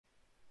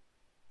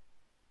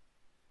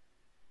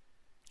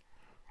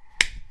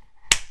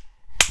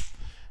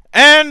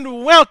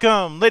And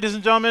welcome, ladies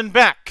and gentlemen,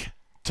 back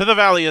to the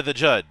Valley of the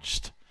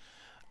Judged.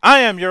 I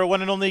am your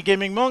one and only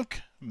gaming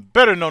monk,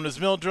 better known as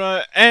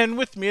Mildra, and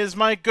with me is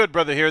my good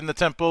brother here in the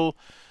temple,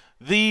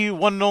 the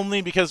one and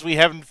only because we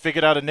haven't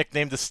figured out a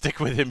nickname to stick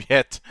with him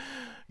yet,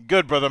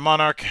 good brother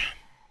Monarch.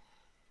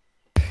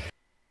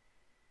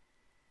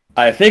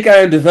 I think I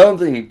am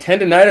developing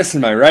tendonitis in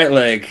my right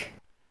leg.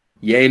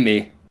 Yay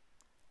me.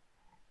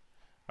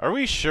 Are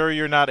we sure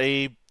you're not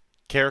a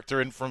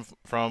character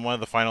from one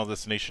of the Final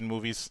Destination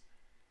movies?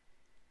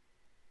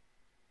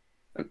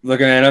 Look,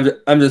 man,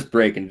 I'm just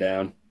breaking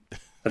down.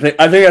 I think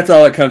that's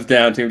all it comes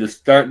down to. I'm just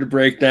starting to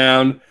break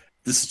down.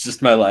 This is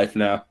just my life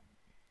now.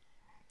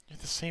 You're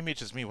the same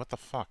age as me. What the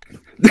fuck?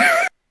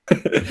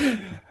 To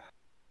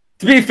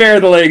be fair,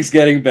 the leg's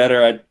getting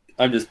better.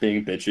 I'm just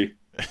being bitchy.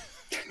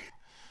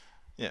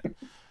 Yeah,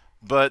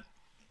 but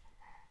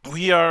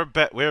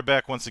we're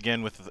back once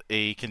again with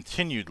a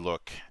continued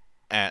look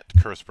at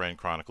Cursebrand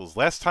Chronicles.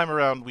 Last time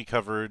around, we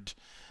covered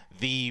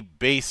the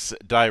base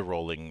die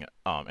rolling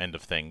end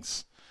of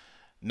things.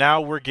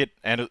 Now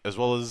and as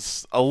well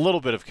as a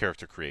little bit of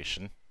character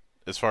creation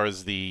as far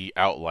as the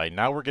outline.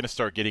 Now we're going to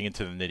start getting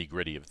into the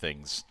nitty-gritty of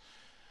things.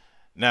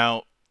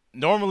 Now,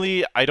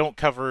 normally I don't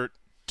cover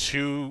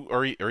 2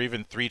 or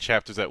even 3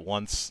 chapters at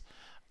once.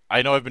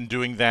 I know I've been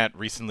doing that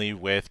recently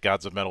with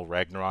Gods of Metal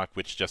Ragnarok,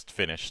 which just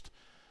finished.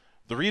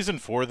 The reason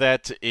for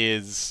that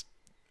is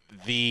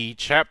the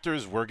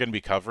chapters we're going to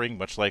be covering,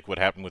 much like what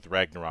happened with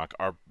Ragnarok,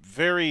 are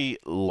very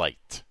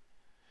light.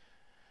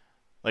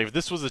 Like if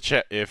this was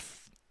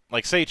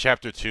like say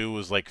chapter 2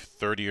 was like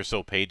 30 or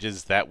so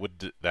pages, that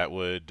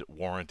would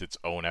warrant its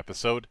own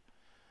episode.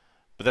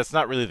 But that's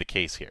not really the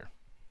case here.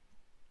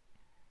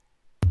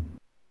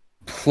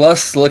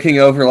 Plus, looking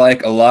over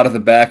like a lot of the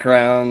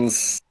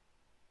backgrounds,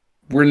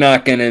 we're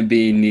not going to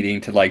be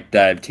needing to like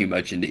dive too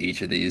much into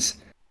each of these.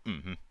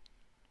 Mm-hmm.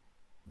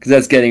 Because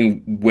that's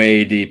getting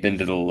way deep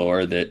into the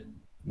lore that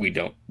we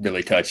don't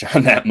really touch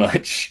on that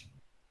much.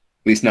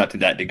 At least not to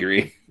that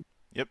degree.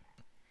 Yep.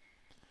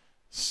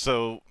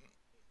 So,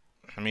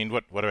 I mean,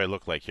 what do I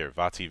look like here?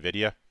 Vati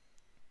Vidya?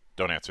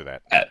 Don't answer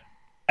that. I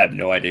have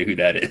no idea who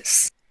that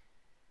is.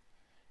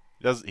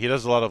 He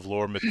does a lot of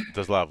lore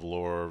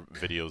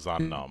videos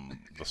on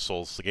the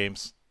Souls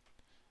games,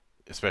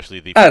 especially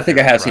the. I think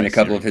I have seen a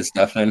couple of his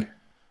stuff then.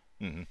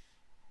 Mm-hmm.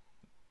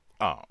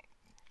 Oh,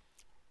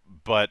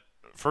 but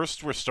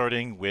first we're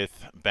starting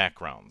with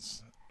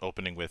backgrounds,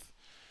 opening with: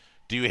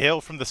 do you hail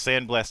from the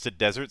sand-blasted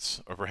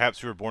deserts, or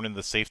perhaps you were born in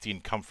the safety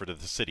and comfort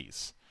of the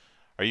cities?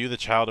 Are you the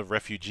child of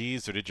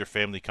refugees, or did your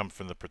family come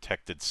from the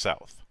protected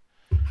South?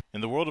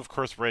 In the world of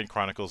Cursebrand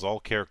Chronicles, all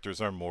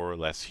characters are more or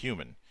less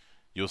human.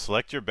 You'll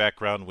select your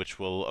background, which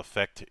will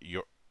affect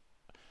your...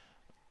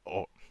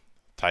 Oh,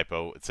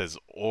 typo. It says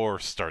or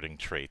starting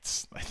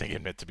traits. I think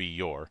it meant to be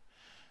your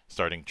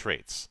starting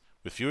traits.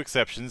 With few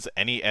exceptions,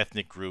 any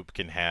ethnic group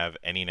can have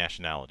any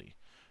nationality.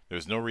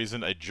 There's no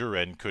reason a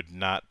Juren could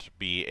not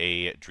be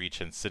a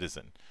Drechen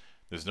citizen.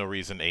 There's no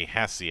reason a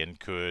Hassian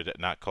could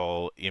not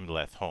call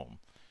Imleth home.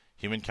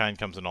 Humankind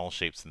comes in all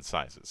shapes and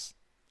sizes.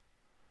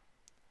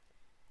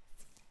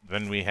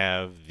 Then we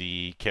have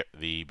the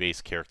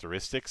base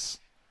characteristics.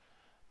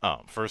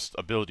 First,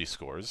 ability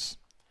scores.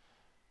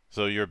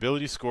 So your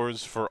ability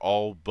scores for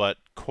all but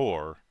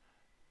core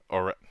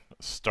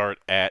start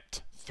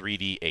at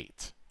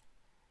 3d8.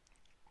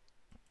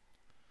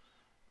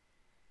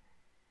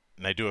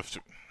 And I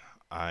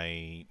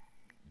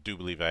do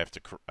believe I have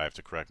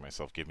to correct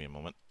myself. Give me a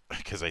moment,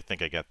 because I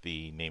think I got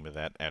the name of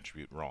that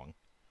attribute wrong.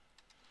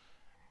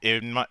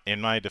 In my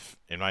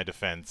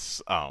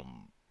defense,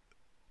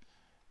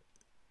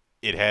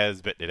 it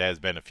has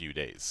been a few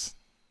days.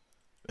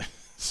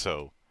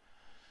 So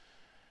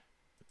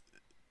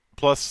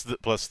plus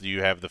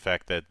you have the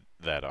fact that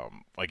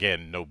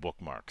again, no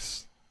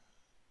bookmarks.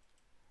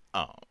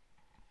 So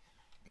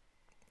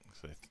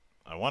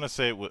I want to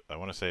say it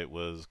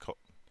was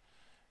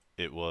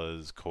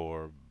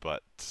core,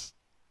 but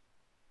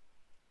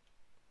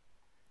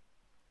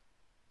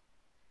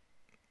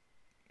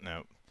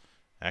no.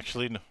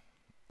 Actually, no.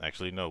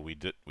 We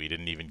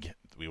didn't even get.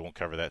 We won't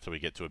cover that till we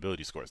get to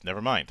ability scores.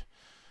 Never mind.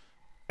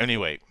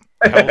 Anyway,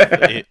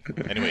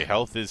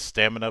 health is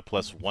stamina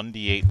plus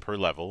 1d8 per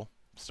level,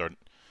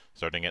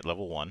 starting at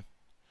level 1.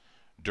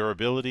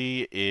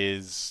 Durability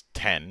is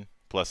 10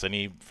 plus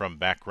any from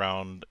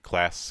background,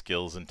 class,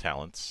 skills, and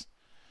talents.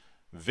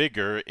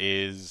 Vigor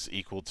is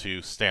equal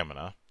to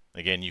stamina.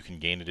 Again, you can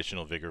gain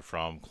additional vigor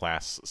from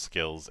class,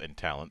 skills, and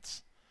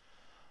talents.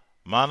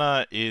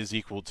 Mana is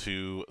equal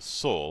to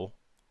soul,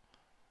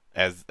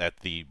 as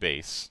at the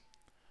base.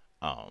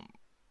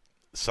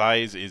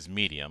 Size is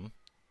medium.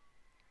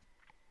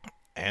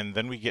 And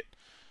then we get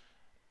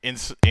in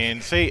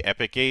say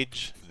Epic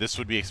Age, this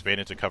would be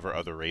expanded to cover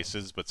other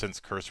races, but since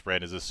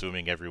Cursebrand is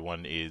assuming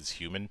everyone is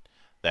human,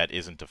 that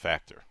isn't a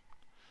factor.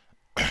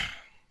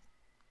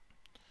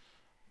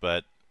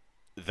 But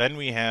then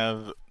we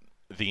have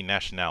the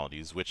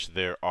nationalities, which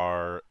there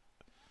are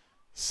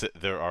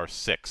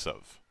 6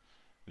 of: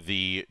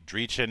 the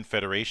Drechen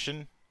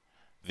Federation,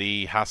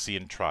 the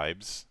Hassian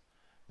tribes,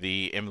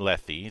 the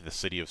Imlethi, the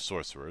City of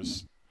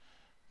Sorcerers,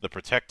 the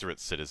Protectorate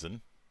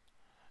Citizen,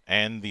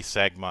 and the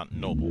Sagmont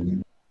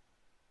Noble.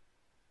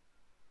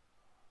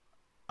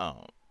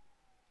 Um,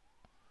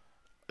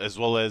 as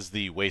well as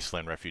the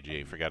Wasteland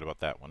Refugee. Forgot about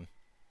that one.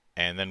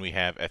 And then we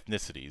have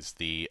ethnicities: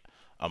 the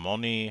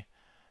Amoni,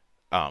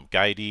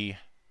 Gaidi,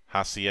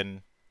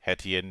 Hassian,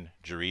 Hetian,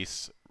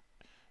 Juris,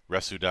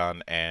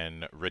 Resudan,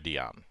 and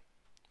Ridian.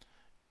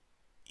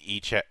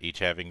 Each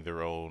having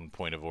their own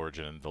point of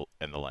origin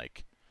and the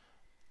like.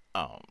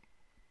 Um,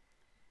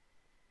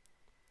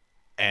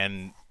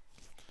 and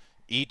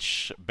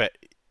each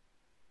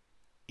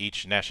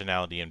each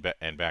nationality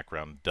and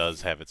background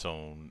does have its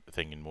own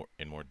thing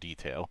in more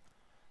detail.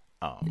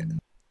 Yeah.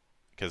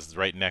 Because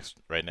right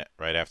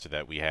after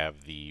that we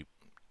have the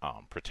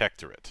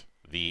Protectorate,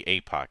 the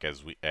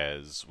APOC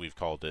as we've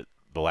called it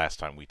the last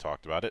time we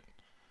talked about it,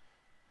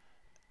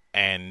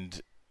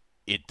 and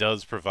it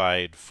does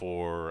provide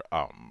for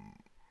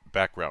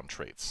background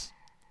traits.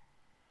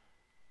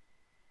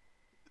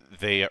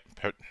 They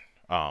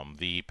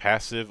the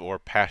passive or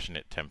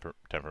passionate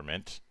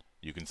temperament.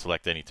 You can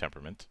select any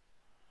temperament.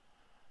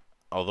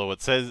 Although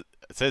it says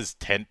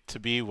tend to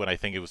be when I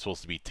think it was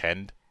supposed to be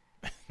tend.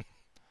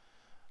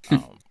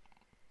 Let's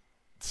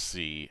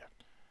see.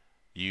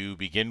 You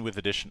begin with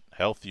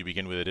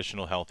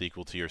additional health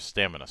equal to your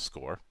stamina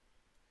score.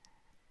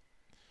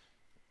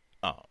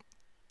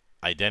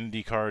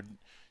 Identity card.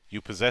 You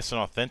possess an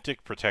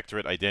authentic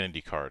Protectorate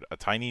identity card, a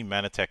tiny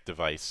Manatech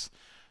device.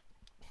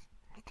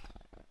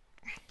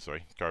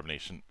 Sorry,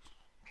 carbonation.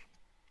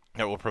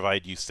 That will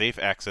provide you safe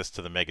access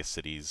to the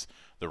megacities,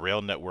 the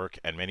rail network,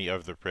 and many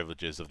other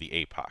privileges of the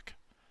APOC.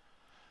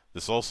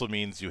 This also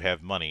means you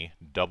have money,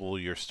 double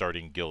your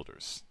starting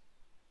guilders.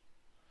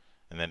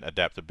 And then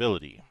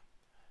adaptability.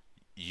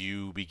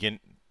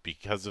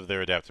 Because of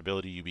their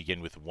adaptability, you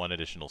begin with 1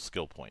 additional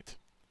skill point.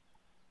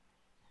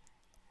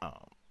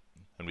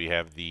 And we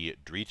have the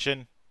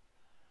Dreechin,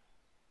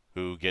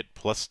 who get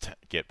plus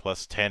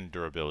 10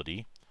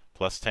 durability,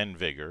 plus 10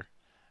 vigor,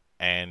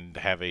 and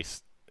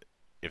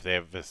if they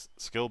have a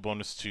skill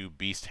bonus to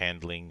beast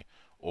handling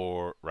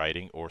or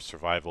riding or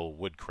survival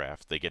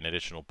woodcraft, they get an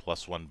additional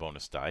plus 1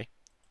 bonus die.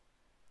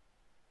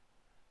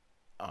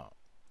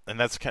 And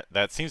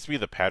that seems to be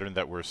the pattern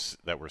that we're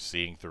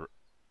seeing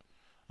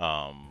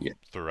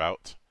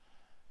throughout.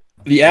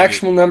 The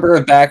actual number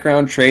of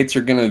background traits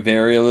are going to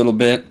vary a little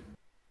bit,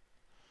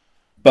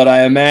 but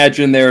I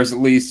imagine there's at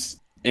least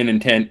an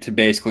intent to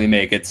basically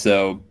make it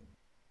so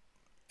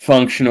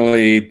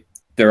functionally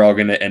they're all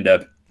going to end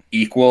up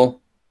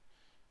equal.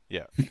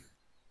 Yeah.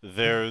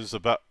 There's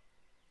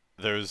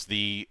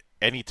the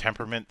any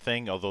temperament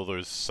thing, although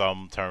there's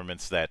some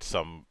temperaments that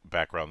some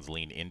backgrounds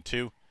lean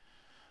into.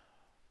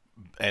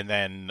 And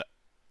then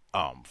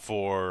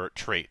for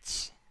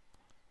traits,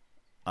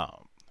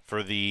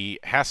 for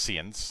the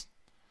Hassians,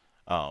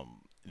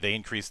 they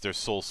increase their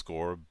soul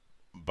score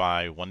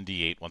by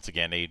 1d8. Once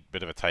again, a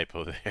bit of a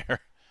typo there.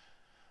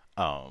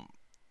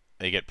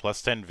 They get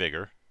plus 10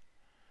 vigor.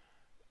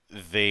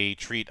 They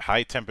treat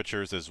high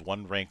temperatures as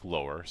 1 rank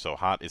lower, so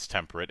hot is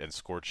temperate and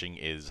scorching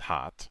is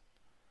hot.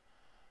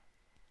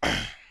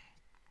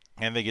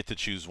 And they get to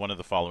choose one of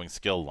the following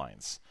skill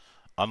lines: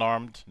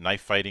 unarmed,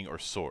 knife fighting, or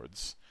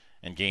swords,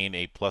 and gain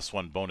a plus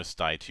 1 bonus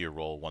die to your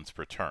roll once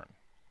per turn.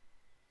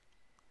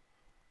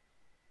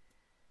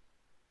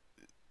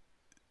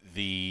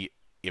 The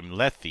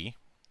Imlethi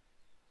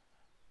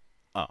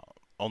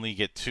only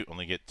get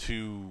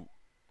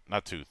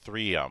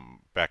three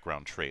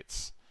background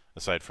traits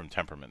aside from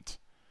temperament.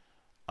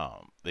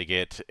 They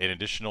get an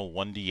additional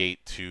 1d8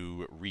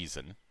 to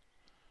reason,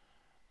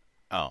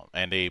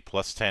 and a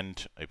plus 10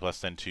 to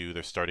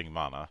their starting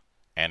mana,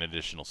 and an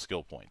additional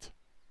skill point.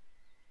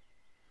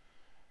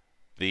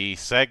 The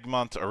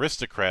Sagmont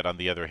Aristocrat, on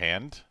the other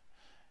hand,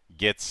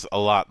 gets a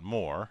lot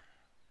more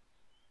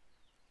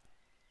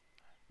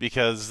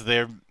because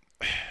if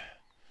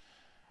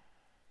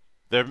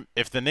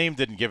the name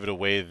didn't give it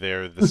away,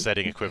 they're the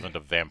setting equivalent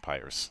of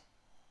vampires.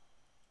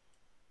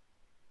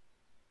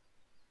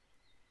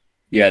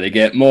 Yeah, they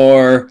get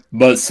more,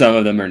 but some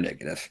of them are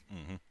negative.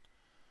 Mm-hmm.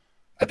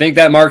 I think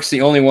that marks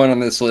the only one on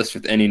this list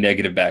with any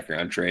negative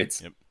background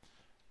traits. Yep.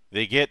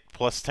 They get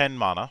plus 10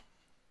 mana.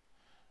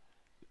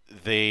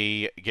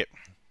 They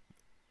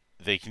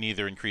can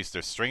either increase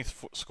their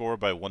strength score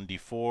by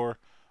 1d4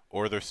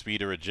 or their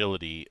speed or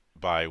agility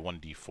by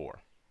 1d4.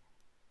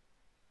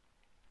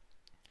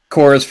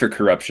 Core is for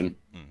corruption.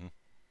 Mm-hmm.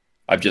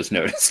 I've just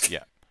noticed.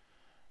 Yeah.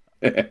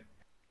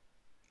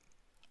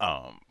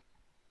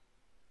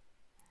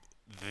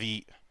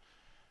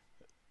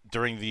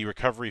 During the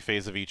recovery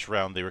phase of each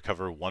round, they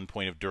recover 1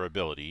 point of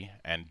durability,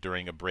 and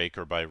during a break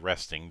or by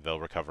resting, they'll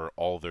recover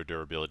all their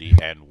durability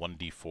and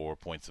 1d4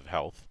 points of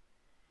health.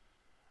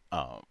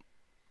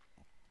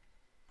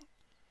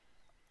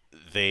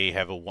 They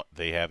have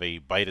a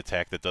bite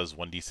attack that does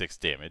 1d6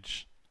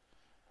 damage.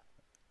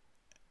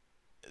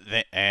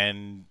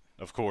 And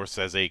of course,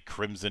 as a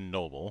Crimson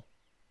Noble,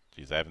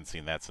 geez, I haven't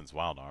seen that since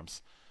Wild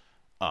Arms.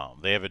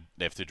 They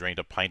have to drain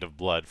a pint of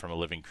blood from a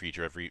living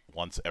creature every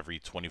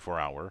 24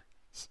 hours,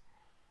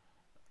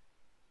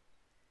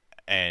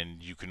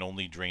 and you can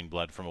only drain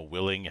blood from a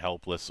willing,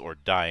 helpless, or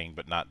dying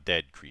but not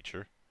dead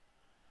creature.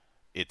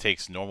 It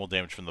takes normal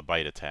damage from the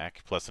bite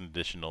attack, plus an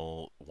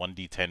additional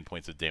 1d10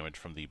 points of damage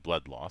from the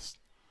blood loss.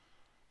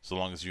 So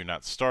long as you're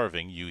not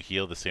starving, you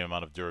heal the same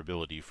amount of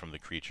durability from the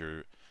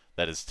creature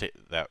that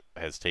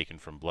has taken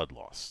from blood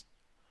loss.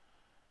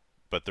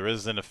 But there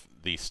is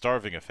the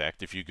starving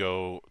effect. If you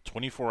go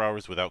 24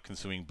 hours without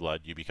consuming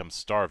blood, you become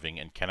starving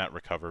and cannot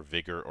recover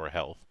vigor or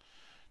health.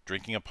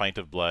 Drinking a pint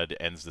of blood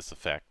ends this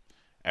effect.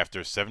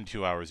 After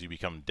 72 hours, you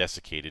become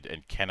desiccated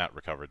and cannot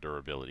recover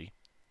durability.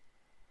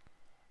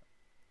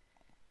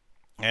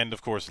 And,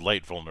 of course,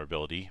 light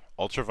vulnerability.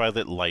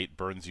 Ultraviolet light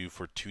burns you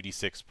for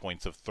 2d6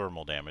 points of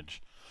thermal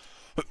damage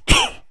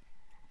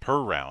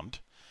per round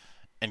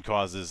and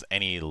causes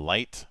any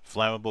light,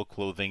 flammable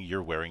clothing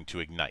you're wearing to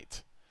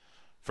ignite.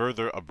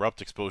 Further,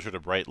 abrupt exposure to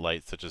bright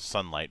light, such as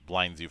sunlight,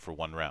 blinds you for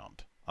 1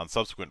 round. On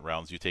subsequent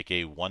rounds, you take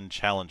a 1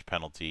 challenge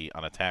penalty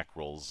on attack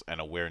rolls and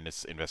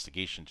awareness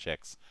investigation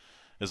checks,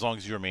 as long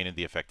as you remain in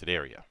the affected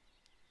area.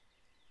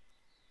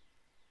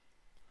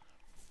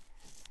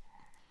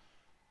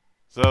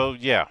 So,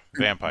 yeah,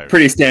 vampires.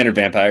 Pretty standard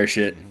vampire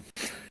shit.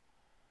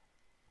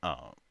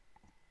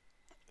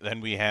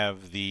 Then we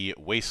have the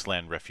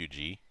Wasteland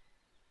Refugee,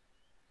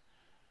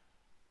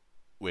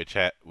 which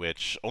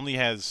only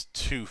has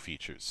 2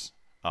 features.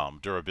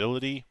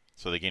 Durability,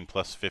 so they gain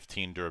plus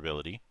 15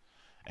 durability,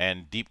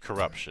 and Deep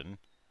Corruption.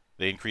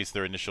 They increase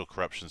their initial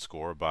corruption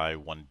score by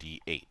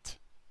 1d8.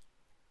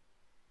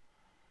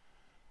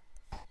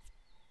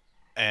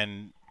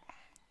 And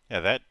yeah,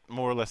 that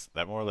more or less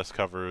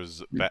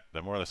covers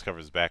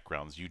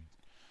backgrounds.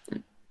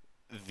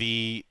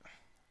 The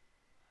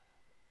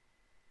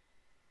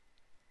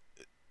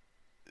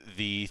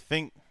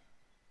thing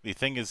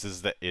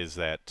is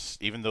that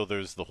even though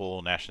there's the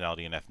whole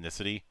nationality and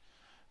ethnicity,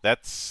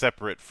 that's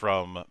separate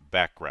from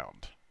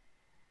background.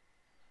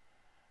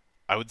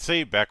 I would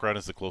say background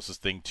is the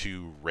closest thing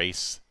to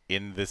race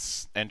in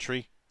this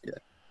entry. Yeah.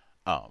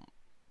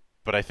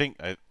 But I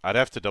think I'd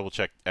have to double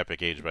check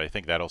Epic Age, but I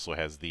think that also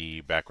has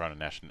the background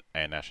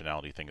and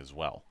nationality thing as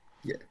well.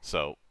 Yeah.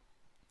 So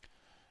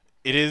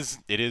it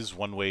is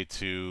one way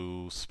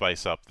to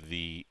spice up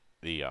the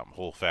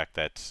whole fact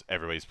that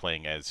everybody's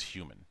playing as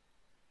human.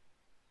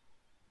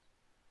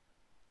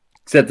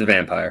 Except the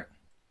vampire.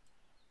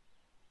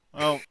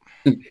 Well,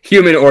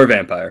 human or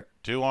vampire.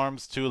 2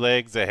 arms, 2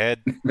 legs, a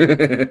head.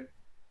 Let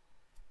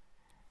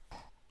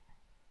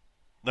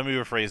me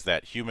rephrase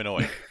that.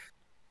 Humanoid.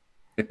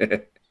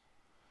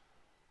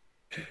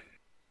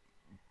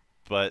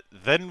 But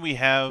then we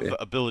have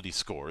ability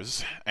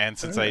scores, and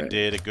since I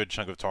did a good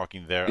chunk of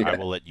talking there, I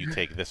will let you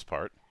take this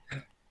part.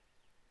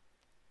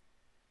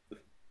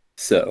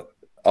 So,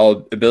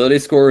 all ability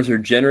scores are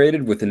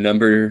generated with a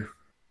number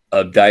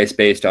of dice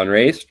based on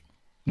race.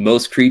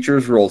 Most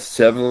creatures roll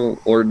several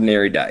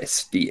ordinary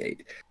dice,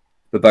 d8.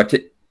 But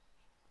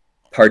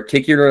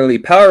particularly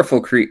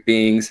powerful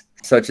beings,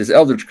 such as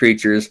eldritch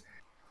creatures,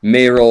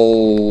 may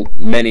roll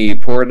many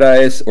poor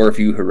dice or a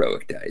few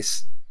heroic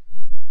dice.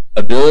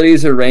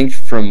 Abilities are ranked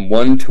from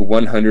 1 to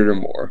 100 or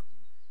more.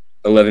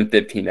 11,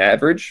 15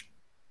 average.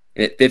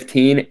 And at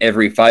 15,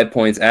 every 5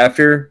 points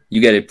after,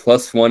 you get a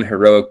 +1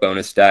 heroic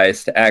bonus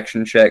dice to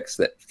action checks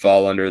that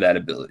fall under that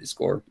ability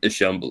score, as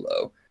shown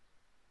below.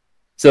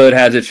 So it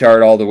has a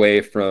chart all the way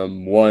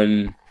from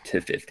 1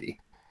 to 50.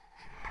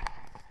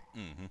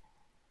 Mm-hmm.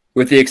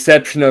 With the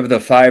exception of the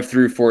 5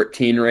 through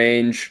 14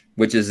 range,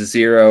 which is a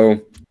 0,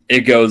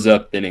 it goes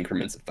up in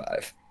increments of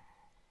 5.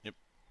 Yep.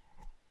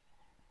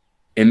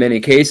 In many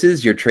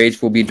cases, your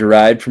traits will be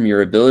derived from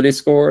your ability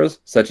scores,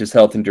 such as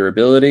health and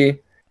durability.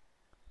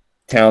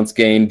 Talents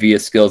gained via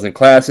skills and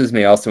classes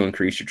may also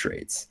increase your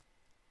traits.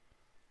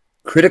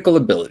 Critical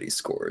ability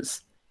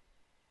scores.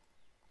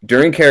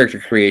 During character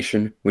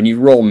creation, when you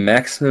roll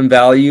maximum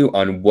value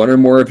on 1 or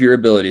more of your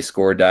ability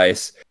score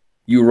dice,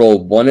 you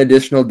roll 1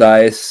 additional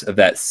dice of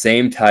that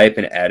same type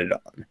and add it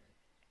on.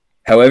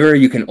 However,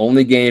 you can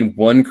only gain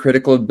 1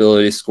 critical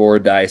ability score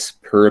dice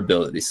per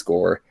ability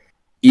score,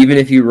 even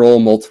if you roll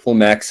multiple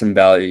maximum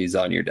values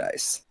on your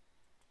dice.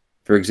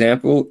 For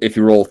example, if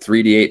you roll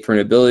 3d8 for an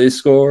ability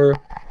score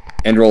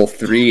and roll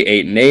 3,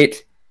 8, and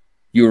 8,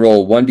 you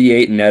roll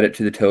 1d8 and add it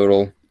to the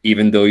total,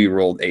 even though you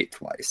rolled 8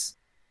 twice.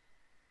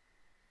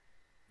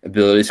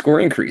 Ability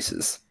score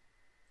increases.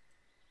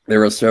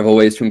 There are several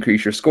ways to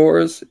increase your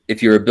scores.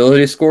 If your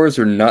ability scores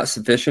are not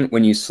sufficient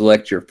when you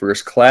select your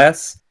first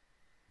class,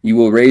 you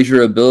will raise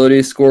your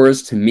ability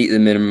scores to meet the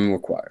minimum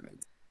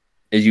requirement.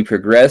 As you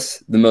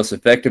progress, the most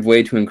effective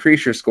way to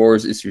increase your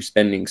scores is through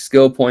spending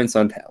skill points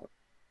on talent.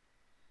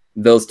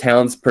 Those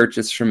talents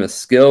purchased from a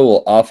skill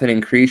will often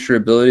increase your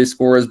ability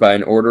scores by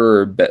an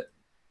order or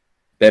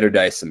better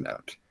dice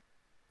amount.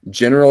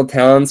 General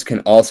talents can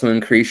also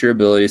increase your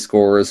ability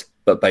scores,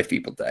 but by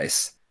feeble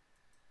dice.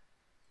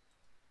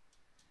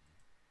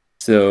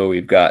 So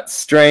we've got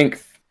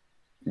strength,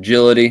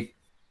 agility,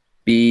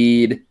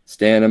 speed,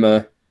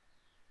 stamina.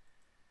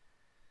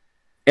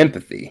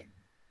 Empathy.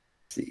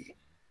 Let's see.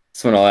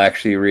 This one I'll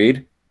actually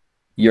read.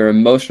 Your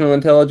emotional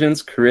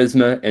intelligence,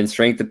 charisma, and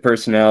strength of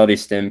personality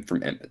stem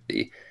from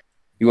empathy.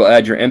 You will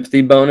add your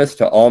empathy bonus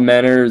to all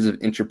manners of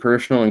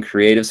interpersonal and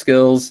creative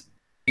skills.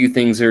 Few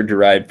things are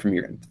derived from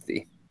your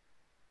empathy.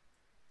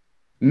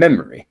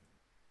 Memory.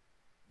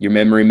 Your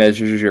memory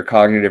measures your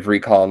cognitive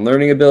recall and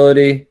learning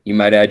ability. You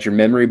might add your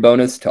memory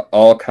bonus to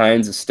all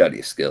kinds of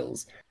study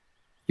skills.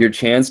 Your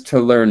chance to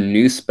learn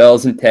new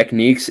spells and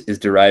techniques is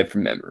derived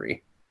from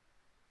memory.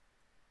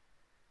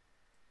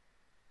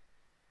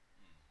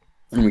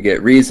 And we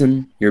get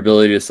reason, your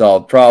ability to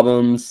solve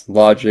problems,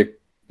 logic,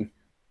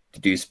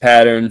 deduce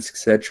patterns,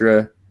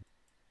 etc.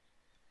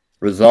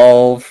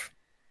 Resolve.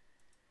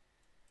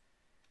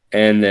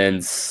 And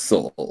then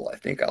soul. I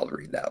think I'll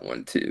read that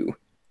one too.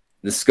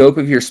 The scope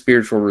of your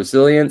spiritual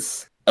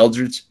resilience,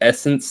 eldritch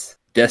essence,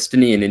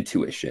 destiny, and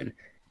intuition.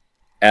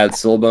 Add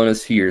soul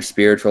bonus to your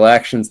spiritual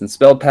actions and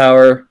spell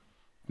power.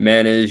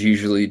 Mana is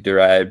usually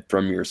derived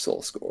from your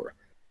soul score.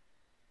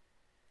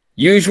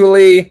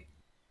 Usually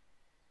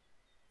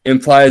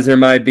implies there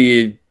might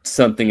be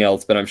something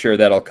else, but I'm sure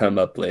that'll come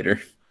up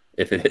later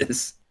if it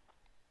is.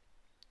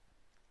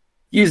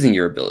 Using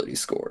your ability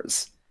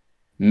scores.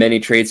 Many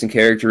traits and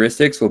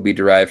characteristics will be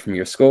derived from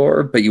your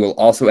score, but you will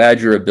also add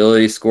your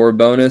ability score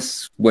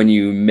bonus when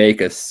you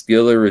make a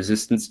skill or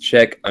resistance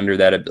check under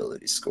that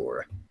ability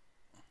score.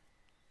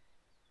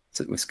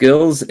 So with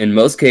skills, in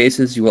most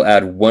cases, you will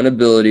add one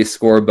ability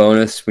score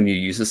bonus when you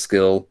use a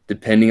skill,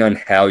 depending on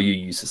how you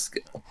use a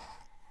skill.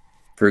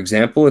 For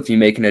example, if you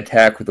make an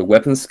attack with a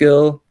weapon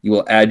skill, you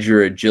will add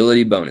your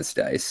agility bonus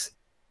dice.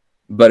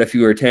 But if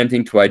you are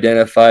attempting to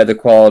identify the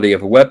quality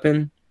of a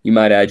weapon, you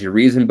might add your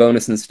reason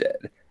bonus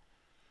instead.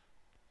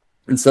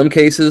 In some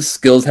cases,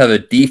 skills have a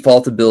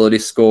default ability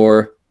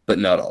score, but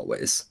not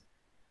always.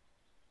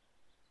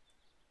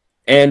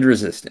 And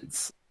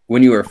resistance.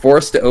 When you are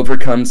forced to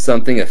overcome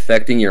something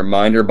affecting your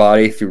mind or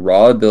body through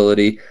raw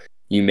ability,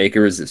 you make a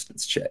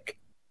resistance check.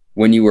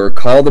 When you are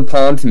called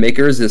upon to make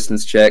a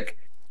resistance check,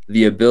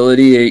 the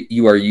ability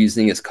you are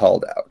using is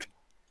called out.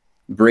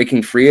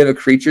 Breaking free of a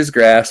creature's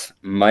grasp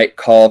might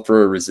call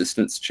for a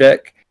resistance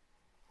check,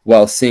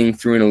 while seeing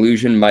through an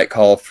illusion might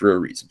call for a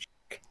reason check.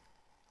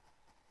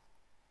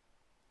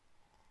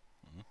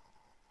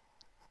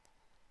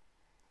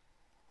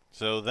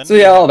 So then,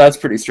 That's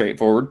pretty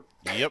straightforward.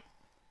 Yep.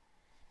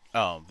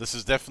 This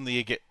is definitely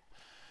a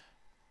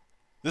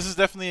This is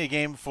definitely a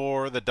game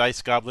for the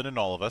dice goblin in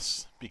all of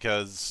us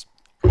because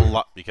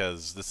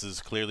this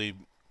is clearly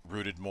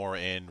rooted more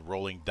in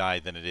rolling die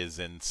than it is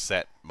in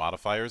set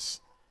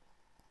modifiers.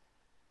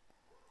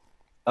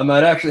 I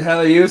might actually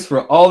have a use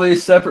for all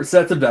these separate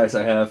sets of dice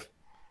I have.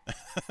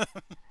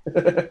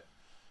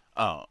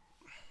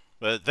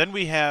 But then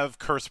we have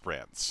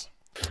Cursebrands.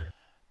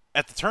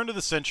 At the turn of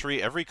the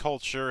century, every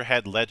culture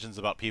had legends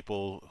about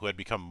people who had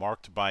become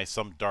marked by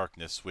some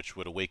darkness which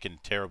would awaken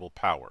terrible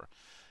power,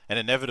 and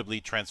inevitably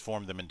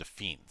transform them into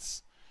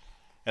fiends.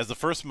 As the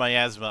first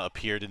miasma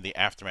appeared in the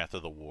aftermath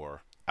of the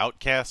war,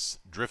 outcasts,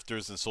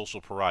 drifters, and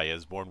social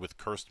pariahs born with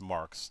cursed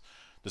marks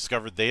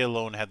discovered they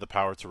alone had the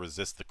power to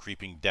resist the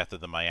creeping death of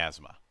the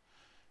miasma.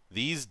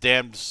 These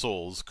damned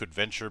souls could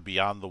venture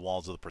beyond the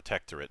walls of the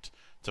Protectorate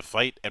to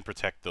fight and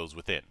protect those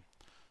within.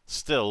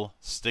 Still,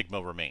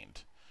 stigma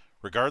remained.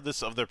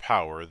 Regardless of their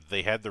power,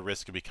 they had the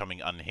risk of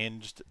becoming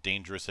unhinged,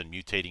 dangerous, and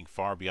mutating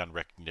far beyond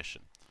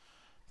recognition.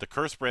 The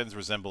Cursebrands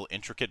resemble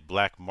intricate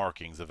black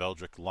markings of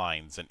eldritch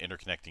lines and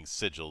interconnecting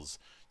sigils,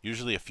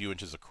 usually a few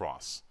inches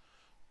across.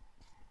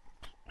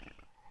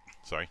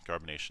 Sorry,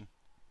 carbonation.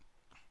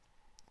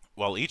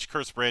 While each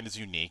Cursebrand is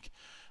unique,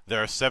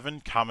 there are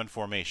 7 common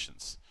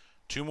formations.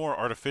 2 more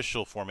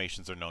artificial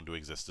formations are known to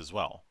exist as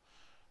well.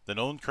 The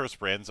known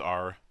Cursebrands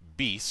are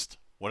Beast,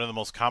 one of the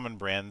most common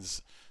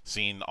brands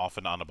seen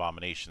often on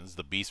abominations.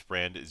 The Beast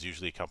brand is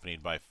usually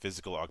accompanied by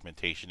physical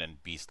augmentation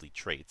and beastly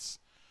traits.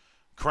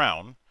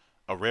 Crown,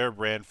 a rare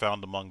brand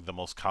found among the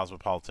most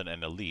cosmopolitan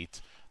and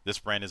elite. This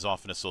brand is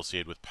often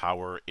associated with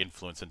power,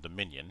 influence, and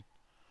dominion.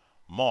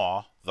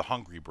 Maw, the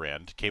hungry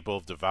brand, capable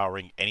of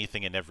devouring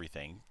anything and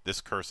everything.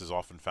 This curse is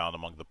often found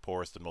among the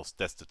poorest and most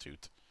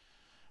destitute.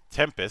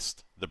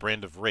 Tempest, the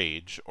brand of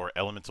rage, or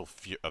elemental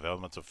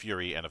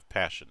fury and of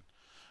passion.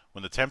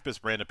 When the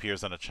Tempest brand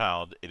appears on a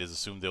child, it is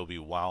assumed they will be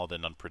wild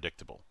and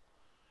unpredictable.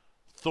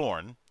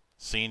 Thorn,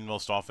 seen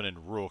most often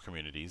in rural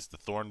communities, the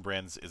Thorn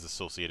brand is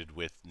associated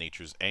with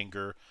nature's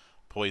anger,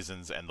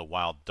 poisons, and the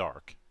wild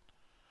dark.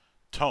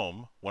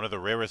 Tome, one of the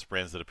rarest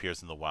brands that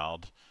appears in the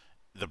wild,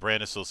 the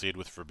brand associated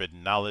with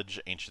forbidden knowledge,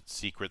 ancient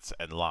secrets,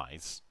 and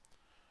lies.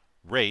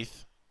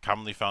 Wraith,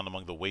 commonly found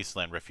among the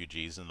wasteland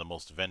refugees and the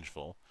most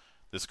vengeful.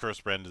 This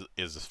curse brand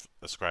is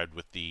ascribed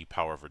with the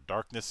power of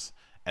darkness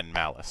and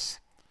malice.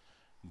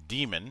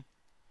 Demon,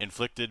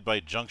 inflicted by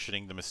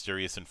junctioning the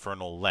mysterious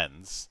infernal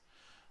lens.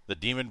 The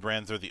demon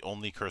brands are the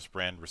only curse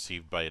brand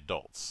received by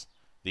adults.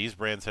 These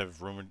brands are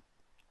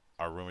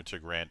rumored to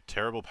grant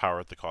terrible power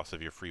at the cost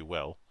of your free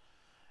will.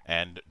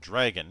 And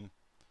Dragon,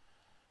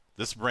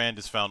 this brand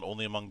is found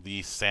only among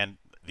the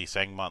the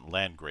Sangmont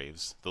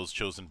Landgraves, those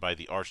chosen by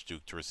the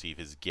Archduke to receive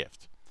his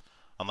gift.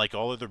 Unlike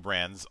all other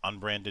brands,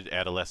 unbranded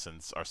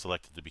adolescents are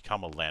selected to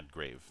become a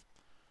Landgrave.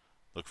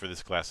 Look for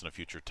this class in a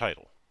future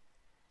title.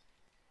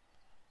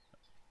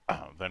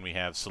 Then we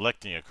have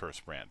selecting a curse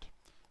brand.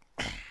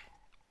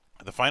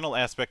 The final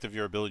aspect of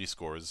your ability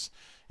scores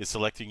is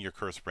selecting your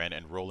curse brand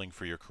and rolling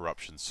for your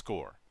corruption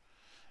score.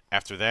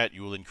 After that,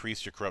 you will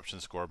increase your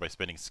corruption score by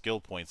spending skill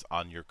points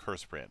on your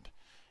curse brand.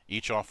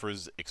 Each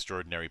offers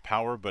extraordinary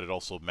power, but it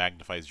also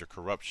magnifies your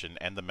corruption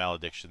and the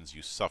maledictions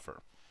you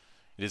suffer.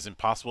 It is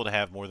impossible to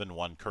have more than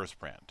one curse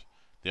brand.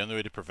 The only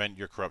way to prevent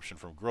your corruption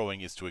from growing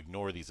is to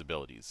ignore these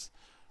abilities,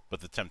 but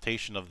the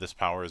temptation of this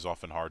power is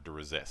often hard to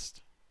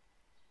resist.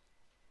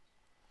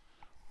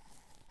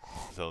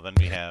 So then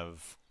we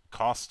have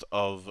cost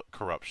of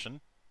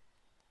corruption.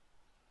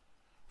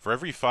 For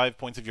every 5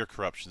 points of your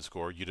corruption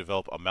score, you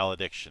develop a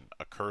malediction,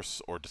 a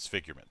curse, or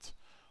disfigurement.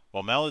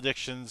 While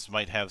maledictions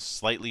might have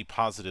slightly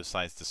positive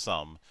sides to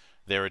some,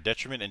 they are a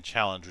detriment and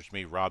challenge which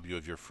may rob you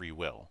of your free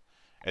will.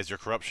 As your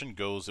corruption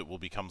goes, it will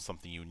become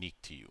something unique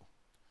to you.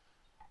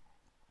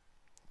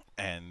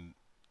 And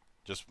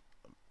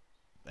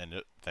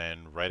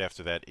then right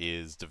after that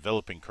is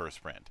developing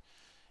Cursebrand.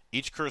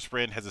 Each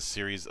Cursebrand has a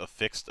series of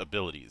fixed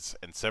abilities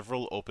and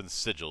several open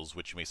sigils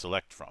which you may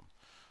select from.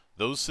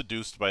 Those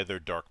seduced by their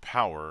dark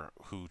power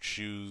who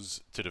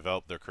choose to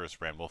develop their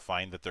Cursebrand will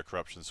find that their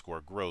corruption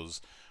score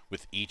grows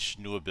with each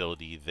new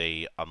ability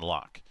they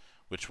unlock,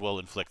 which will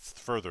inflict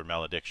further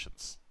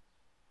maledictions.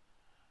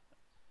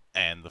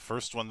 And the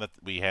first one that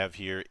we have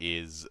here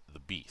is the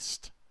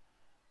Beast.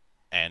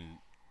 And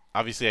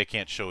obviously I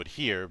can't show it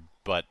here,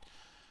 but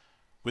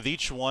with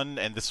each one,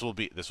 and this will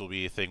be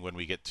a thing when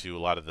we get to a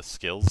lot of the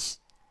skills,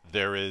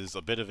 there is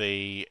a bit of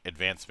a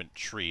advancement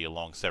tree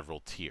along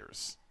several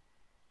tiers.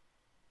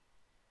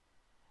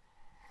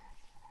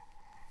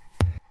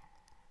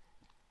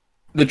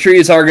 The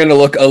trees are going to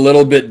look a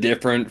little bit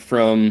different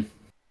from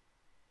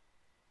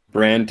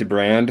brand to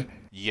brand.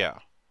 Yeah.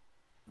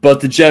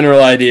 But the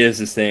general idea is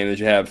the same, that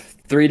you have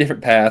 3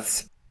 different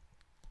paths.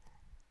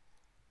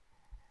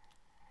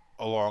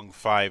 Along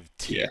 5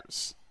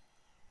 tiers.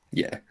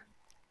 Yeah.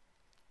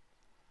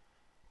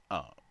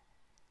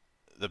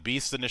 The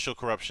Beast's initial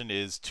corruption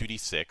is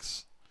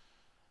 2d6.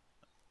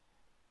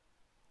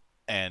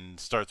 And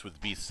starts with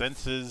Beast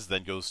Senses,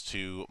 then goes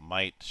to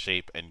Might,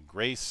 Shape, and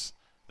Grace.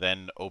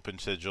 Then Open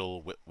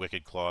Sigil,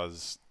 Wicked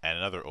Claws, and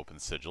another Open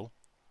Sigil.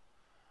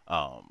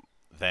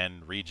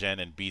 Then Regen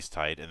and Beast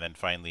Hide, and then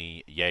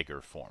finally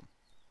Jaeger form.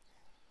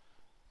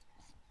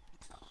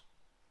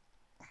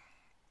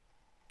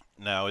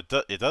 Now it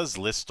does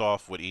list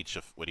off what each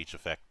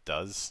effect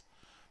does.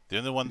 The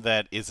only one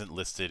that isn't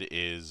listed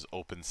is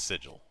Open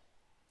Sigil,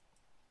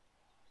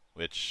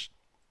 which,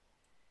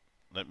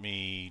 let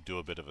me do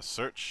a bit of a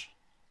search.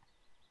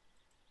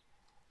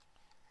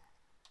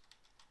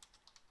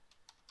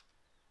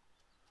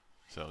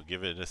 So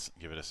give it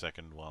a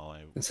second while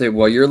I say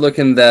while you're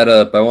looking that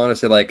up. I want to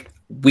say, like,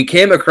 we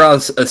came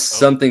across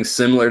something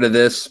similar to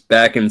this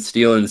back in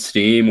Steel and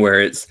Steam, where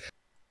it's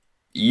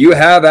you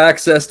have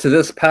access to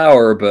this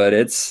power, but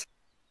it's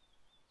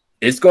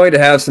going to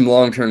have some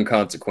long-term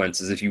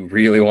consequences if you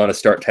really want to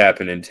start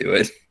tapping into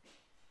it.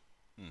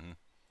 Mm-hmm.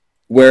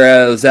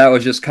 Whereas that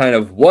was just kind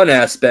of one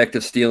aspect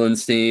of Steel and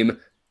Steam.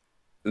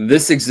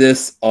 This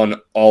exists on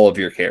all of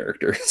your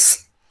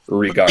characters,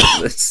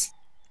 regardless.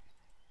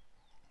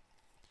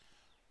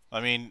 I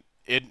mean,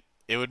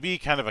 it would be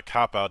kind of a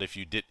cop out if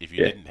you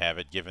didn't have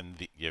it, given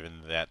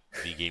that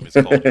the game is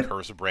called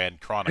Cursebrand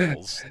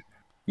Chronicles.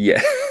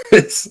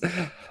 Yes.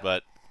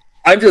 But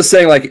I'm just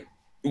saying, like,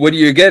 when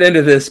you get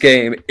into this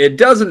game, it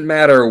doesn't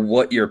matter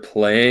what you're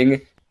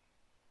playing.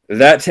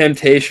 That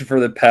temptation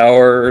for the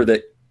power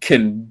that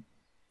can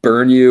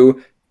burn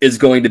you is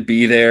going to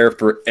be there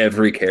for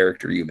every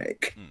character you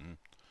make.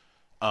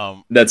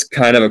 Mm-hmm. That's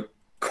kind of a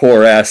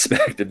core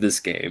aspect of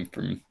this game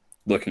from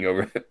looking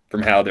over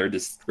from how they're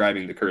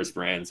describing the curse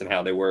brands and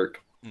how they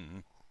work. Mm-hmm.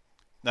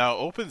 Now,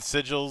 open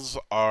sigils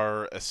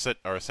are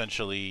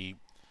essentially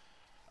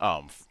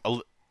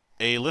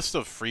a list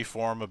of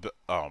freeform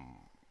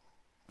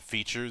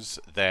features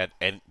that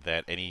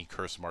any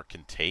curse mark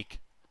can take.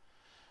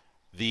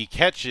 The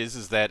catch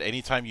is that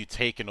anytime you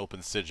take an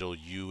open sigil,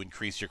 you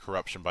increase your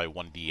corruption by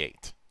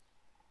 1d8.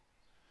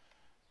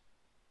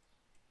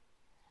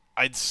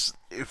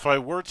 If I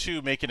were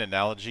to make an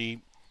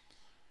analogy,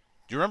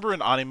 do you remember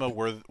in Anima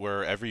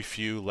where every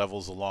few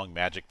levels along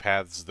magic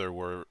paths there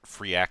were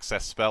free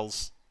access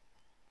spells?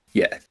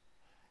 Yeah.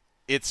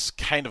 It's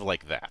kind of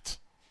like that.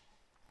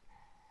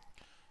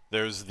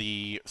 There's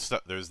the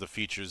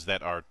features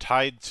that are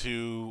tied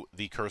to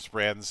the curse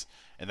brands,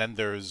 and then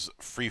there's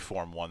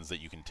freeform ones that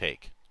you can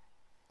take.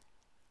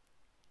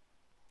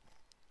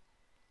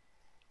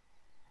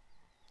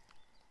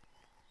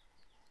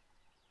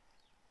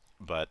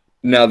 But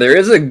now there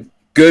is a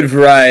good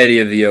variety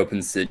of the open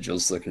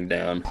sigils looking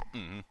down.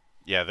 Mm-hmm.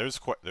 Yeah, there's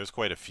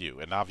quite a few,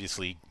 and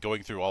obviously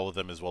going through all of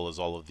them as well as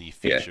all of the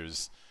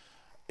features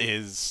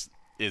is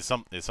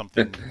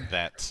something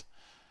that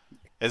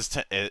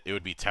it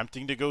would be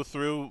tempting to go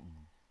through,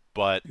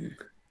 but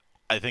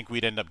I think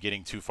we'd end up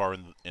getting too far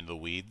in the Yeah.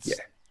 weeds.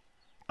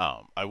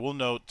 I will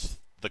note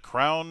the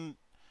crown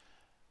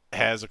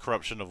has a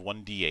corruption of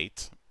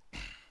 1d8,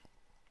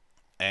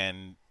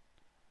 and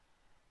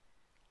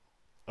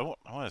I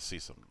want to see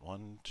some.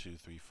 1, 2,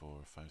 3,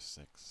 4, 5,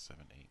 6,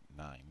 7, 8,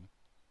 9.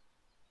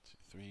 2,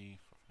 3,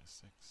 4, 5,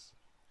 6.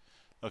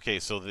 Okay,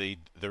 so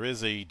there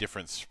is a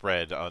different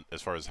spread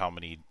as far as how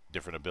many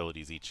different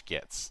abilities each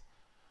gets.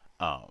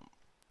 Um,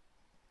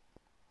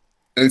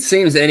 It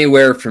seems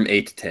anywhere from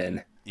 8 to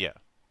 10. yeah,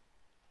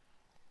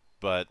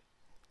 but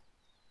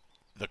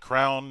the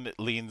crown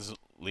leans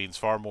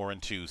far more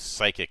into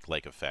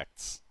psychic-like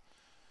effects.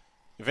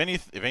 If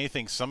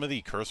anything, some of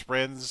the curse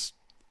brands,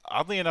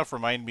 oddly enough,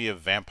 remind me of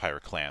vampire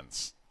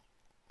clans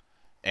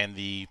and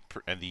the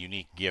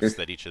unique gifts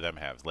that each of them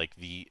have. Like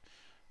the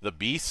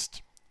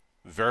beast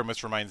very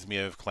much reminds me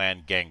of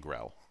Clan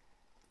Gangrel.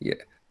 Yeah.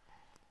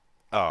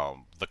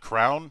 The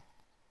crown,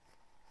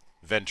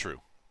 Ventru.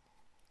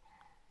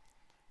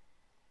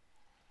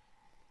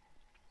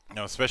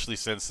 Now, especially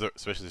since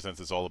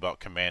it's all about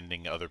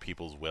commanding other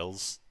people's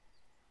wills,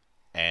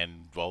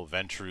 and well,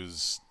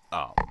 Ventru's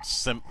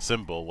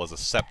symbol was a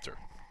scepter.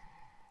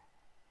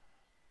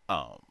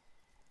 Um,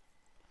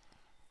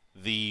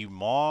 the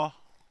Maw,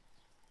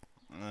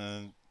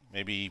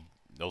 maybe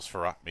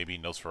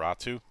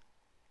Nosferatu,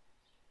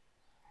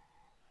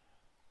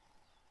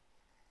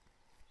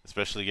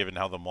 especially given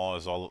how the Maw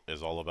is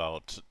all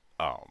about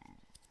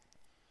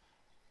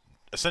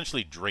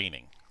essentially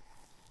draining.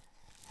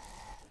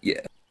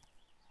 Yeah.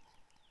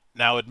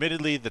 Now,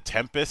 admittedly, the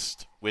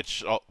Tempest,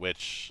 which I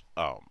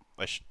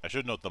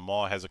should note, the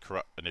Maw has a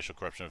initial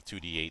corruption of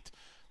 2d8.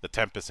 The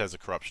Tempest has a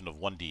corruption of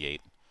 1d8.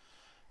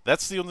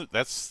 That's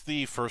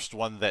the first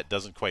one that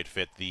doesn't quite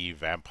fit the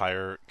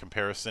vampire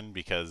comparison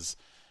because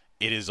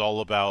it is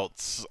all about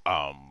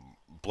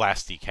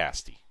blasty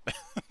casty.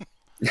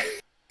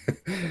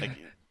 Like,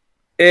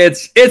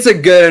 It's a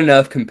good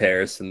enough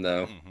comparison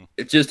though. mm-hmm.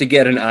 It's just to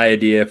get an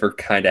idea for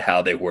kind of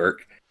how they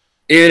work.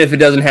 Even if it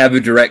doesn't have a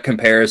direct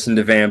comparison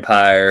to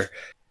vampire,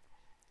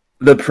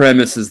 the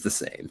premise is the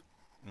same.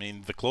 I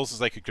mean, the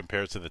closest I could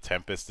compare to the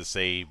Tempest is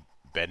say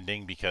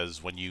bending,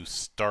 because when you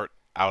start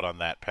out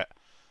on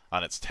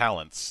on its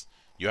talents,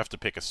 you have to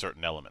pick a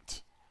certain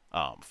element: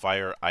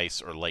 fire,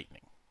 ice, or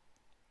lightning.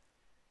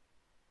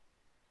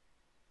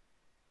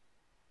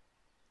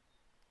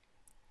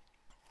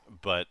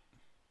 But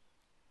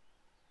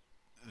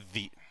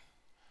the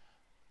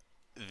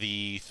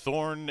the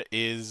thorn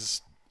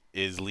is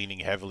leaning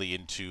heavily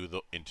into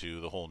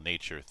the whole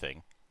nature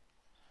thing.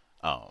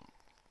 Um,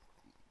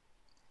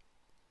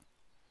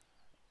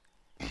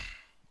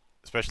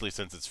 Especially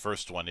since its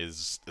first one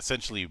is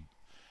essentially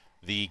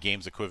the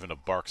game's equivalent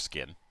of bark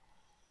skin.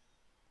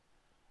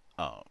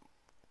 Um,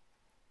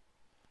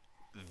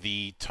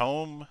 the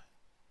tome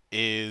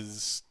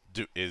is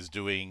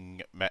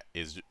doing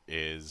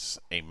is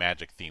a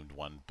magic themed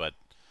one, but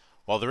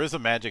while there is a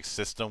magic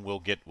system we'll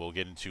get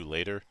into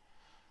later,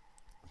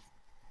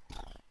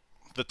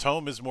 the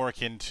tome is more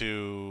akin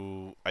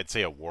to, I'd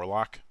say, a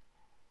warlock,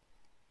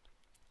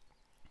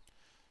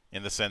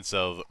 in the sense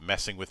of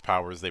messing with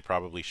powers they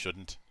probably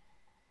shouldn't.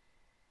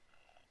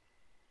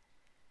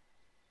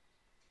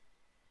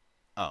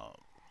 Um,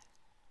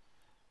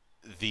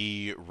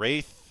 the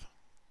Wraith,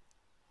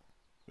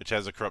 which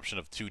has a corruption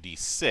of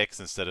 2d6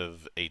 instead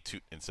of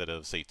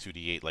say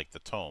 2d8 like the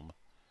tome.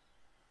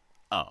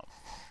 Um,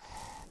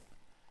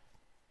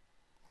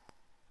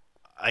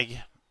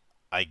 I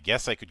I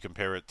guess I could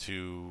compare it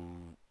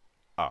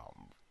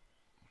um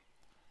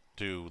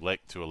to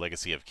a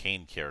Legacy of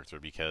Kain character,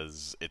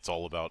 because it's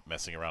all about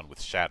messing around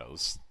with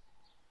shadows.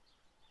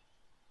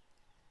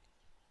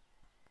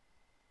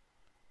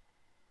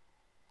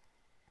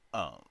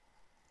 Um,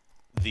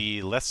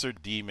 the Lesser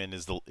Demon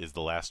is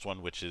the last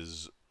one, which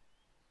is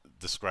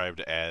described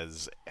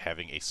as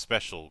having a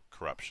special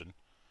corruption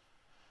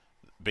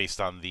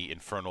based on the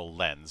Infernal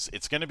Lens.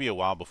 It's going to be a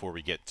while before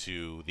we get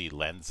to the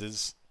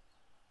lenses.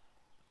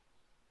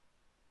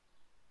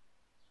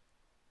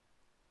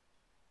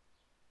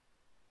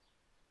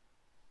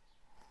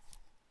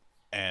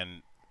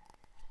 And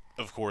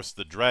of course,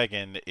 the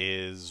dragon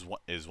is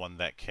one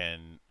that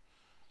can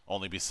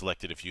only be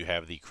selected if you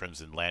have the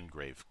Crimson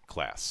Landgrave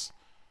class,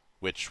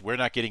 which we're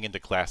not getting into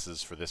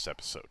classes for this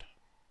episode.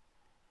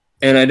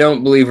 And I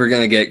don't believe we're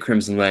going to get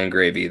Crimson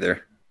Landgrave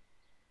either.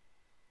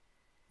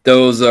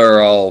 Those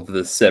are all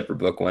the separate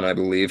book one, I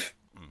believe.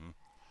 Mm-hmm.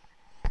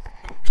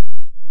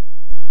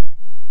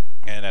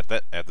 And at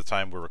the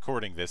time we're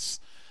recording this,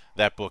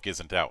 that book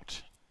isn't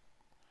out.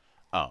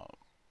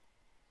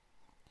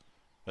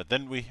 But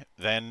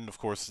then of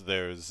course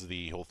there's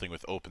the whole thing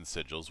with open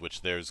sigils,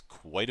 which there's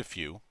quite a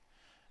few,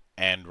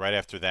 and right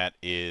after that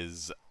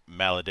is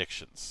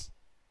maledictions.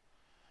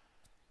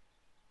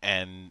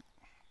 And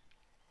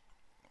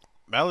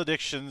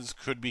maledictions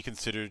could be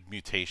considered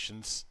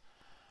mutations.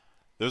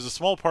 There's a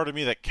small part of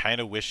me that kind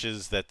of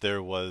wishes that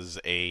there was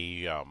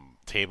a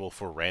table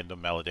for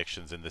random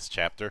maledictions in this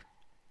chapter.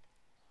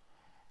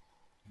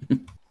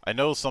 I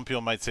know some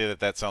people might say that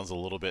that sounds a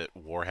little bit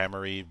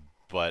Warhammery,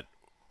 but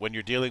when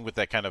you're dealing with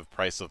that kind of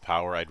price of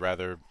power, I'd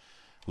rather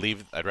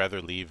leave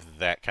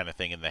that kind of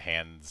thing in the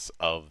hands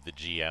of the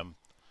GM,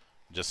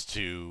 just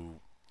to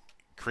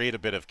create a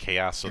bit of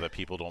chaos so that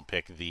people don't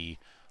pick the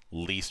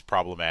least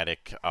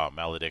problematic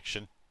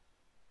malediction.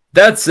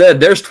 That said,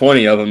 there's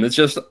 20 of them. It's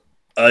just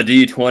a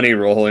d20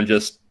 roll and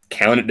just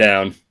count it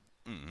down.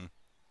 Mm-hmm.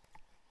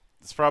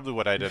 It's probably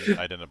what I'd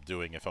end up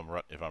doing if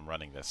I'm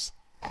running this.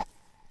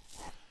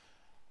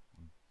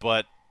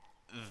 But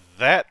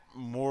that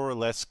more or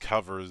less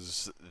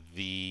covers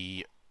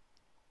the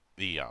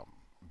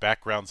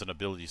backgrounds and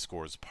ability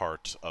scores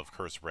part of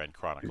Cursebrand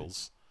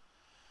Chronicles.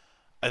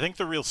 I think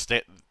the real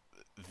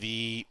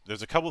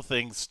there's a couple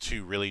things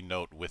to really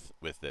note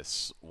with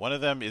this. One of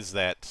them is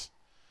that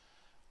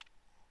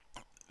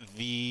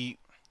the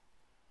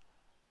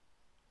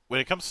when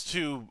it comes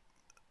to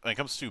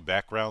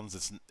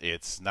backgrounds,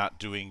 it's not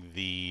doing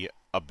the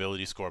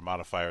ability score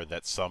modifier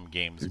that some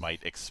games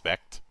might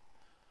expect.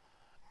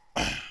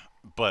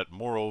 But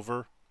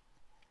moreover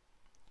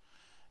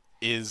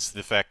is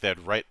the fact that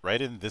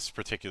right in this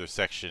particular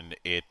section,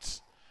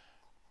 it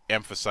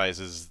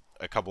emphasizes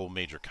a couple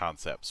major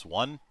concepts.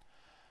 One,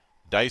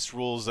 dice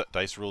rules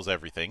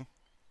everything.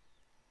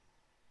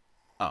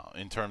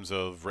 In terms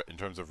of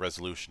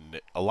resolution,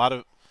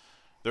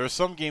 there are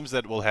some games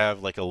that will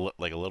have like a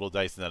little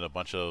dice and then a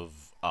bunch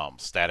of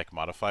static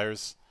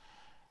modifiers.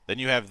 Then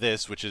you have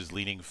this, which is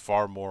leaning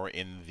far more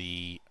in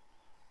the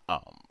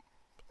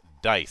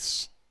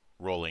dice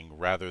rolling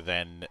rather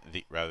than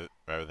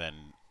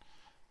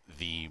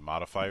the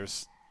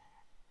modifiers.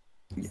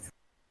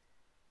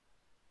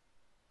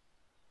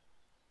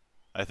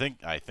 I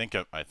think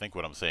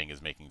what I'm saying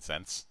is making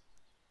sense.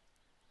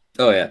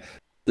 Oh yeah,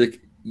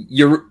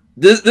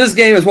 this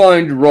game is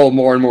wanting to roll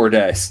more and more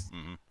dice.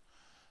 Mm-hmm.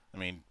 I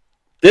mean,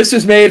 this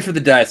was made for the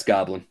dice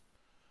goblin.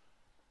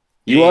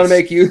 You want to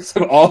make use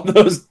of all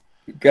those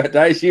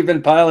dice you've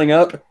been piling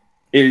up?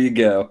 Here you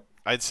go.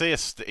 I'd say a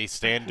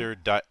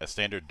standard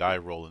die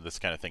roll in this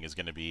kind of thing is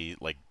going to be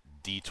like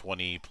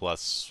d20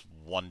 plus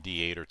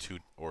 1d8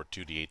 or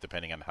 2d8,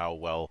 depending on how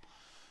well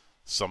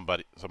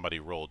somebody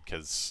rolled.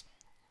 Because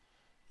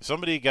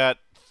somebody got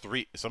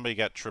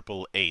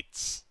triple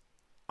eights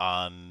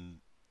on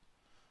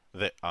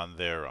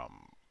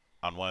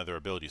one of their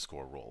ability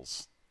score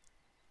rolls.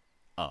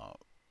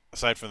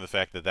 Aside from the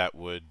fact that that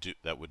would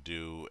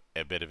do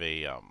a bit of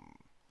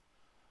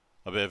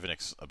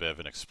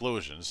an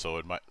explosion. So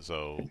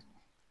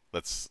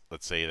let's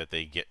say that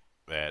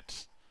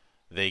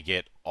they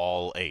get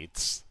all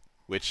eights,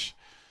 which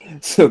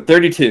so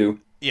 32.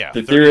 Yeah,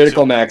 the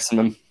theoretical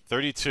maximum.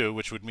 32,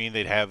 which would mean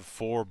they'd have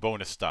 4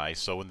 bonus die.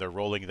 So when they're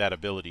rolling that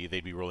ability,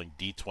 they'd be rolling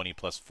d20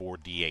 plus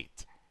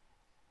 4d8.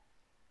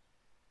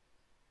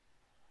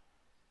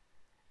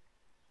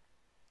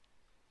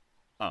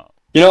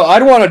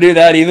 I'd want to do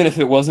that even if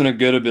it wasn't a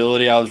good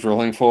ability I was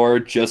rolling for,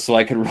 just so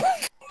I could roll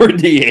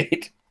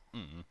 4d8.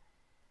 Mm-hmm.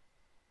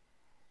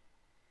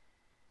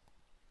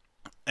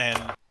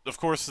 And of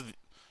course,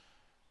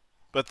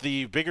 but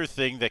the bigger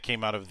thing that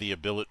came out of the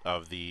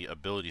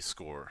ability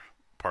score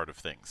part of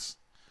things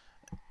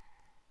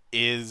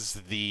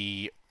is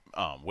the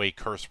way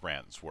curse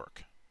brands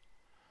work.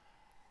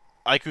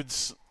 I could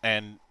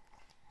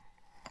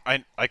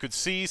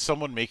see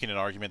someone making an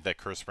argument that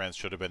curse brands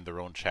should have been their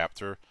own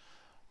chapter,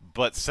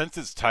 but since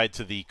it's tied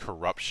to the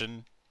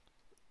corruption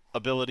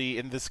ability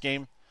in this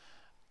game,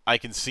 I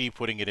can see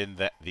putting it in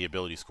the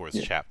ability scores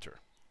chapter.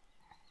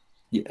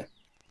 Yeah.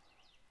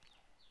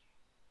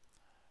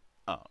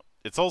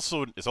 It's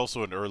also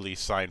an early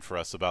sign for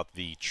us about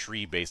the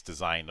tree-based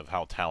design of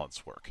how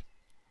talents work.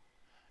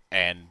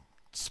 And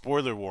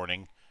spoiler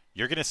warning,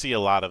 you're going to see a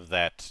lot of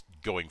that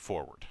going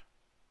forward.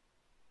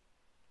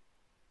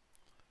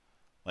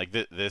 Like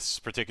this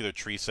particular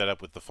tree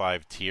setup with the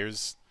 5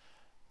 tiers,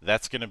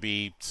 that's going to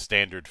be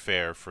standard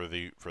fare for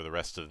the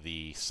rest of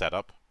the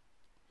setup.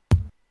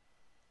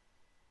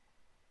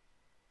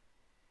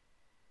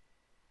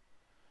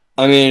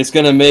 I mean, it's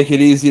going to make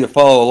it easy to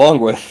follow along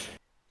with.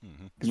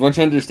 Because once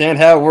you understand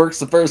how it works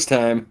the first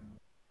time,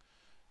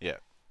 yeah,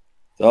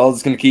 it's all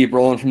just going to keep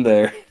rolling from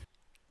there.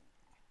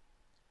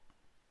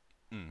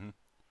 Mm-hmm.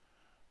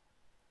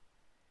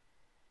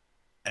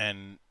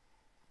 And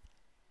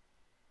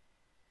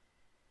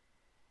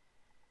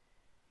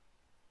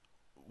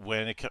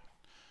when it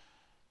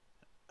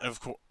of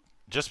course,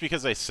 just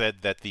because I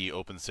said that the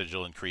open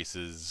sigil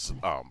increases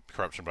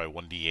corruption by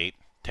 1d8,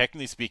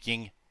 technically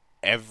speaking,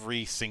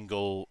 every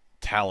single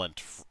talent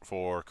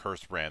for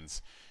cursed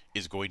brands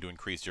is going to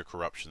increase your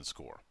corruption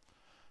score.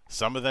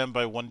 Some of them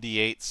by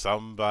 1d8,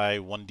 some by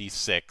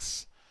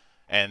 1d6,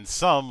 and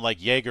some,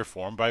 like Jaeger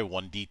form, by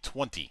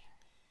 1d20.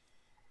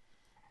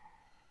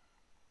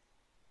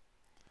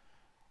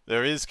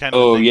 There is kind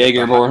of a thing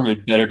Jaeger form,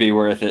 it better be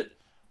worth it.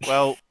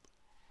 Well,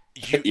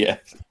 yeah.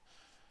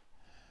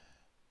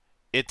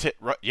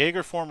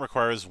 Jaeger form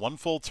requires 1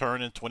 full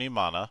turn and 20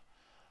 mana,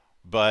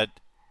 but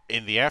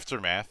in the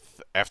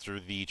aftermath, after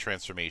the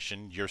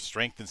transformation, your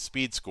strength and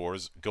speed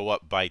scores go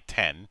up by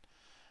 10,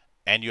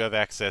 and you have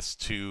access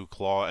to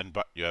claw and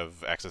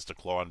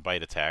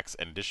bite attacks,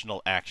 an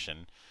additional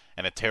action,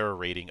 and a terror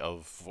rating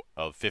of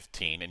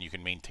 15, and you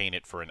can maintain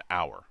it for an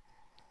hour.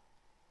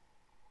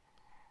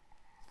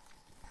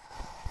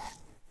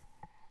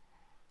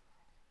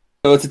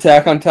 So it's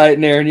Attack on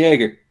Titan, Eren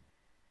Yeager.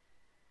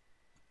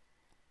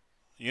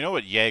 You know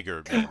what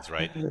Jaeger means,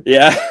 right?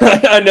 Yeah,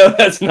 I know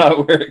that's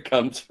not where it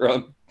comes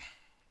from.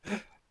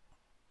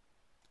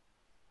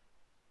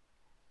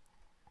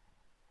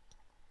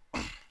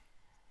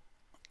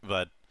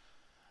 But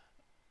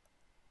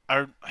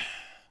our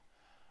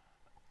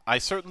I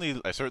certainly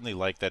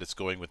like that it's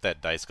going with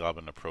that dice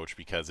goblin approach,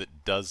 because it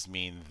does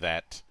mean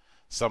that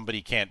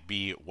somebody can't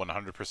be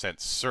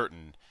 100%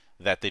 certain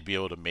that they'd be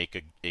able to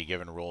make a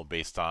given roll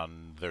based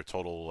on their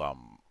total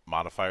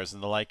modifiers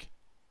and the like.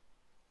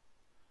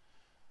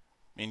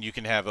 I mean, you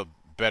can have a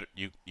better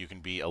you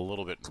can be a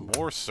little bit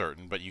more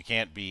certain, but you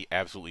can't be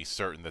absolutely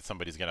certain that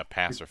somebody's going to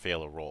pass or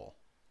fail a roll.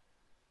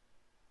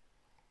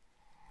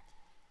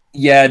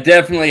 Yeah, it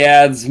definitely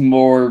adds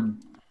more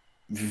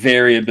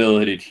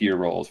variability to your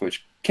rolls,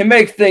 which can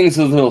make things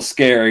a little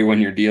scary when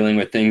you're dealing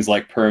with things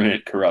like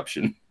permanent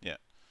corruption. Yeah.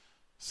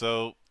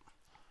 So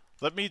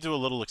let me do a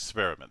little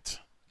experiment.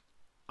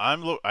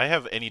 I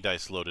have any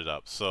dice loaded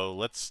up, so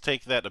let's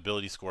take that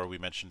ability score we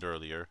mentioned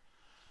earlier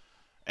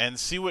and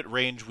see what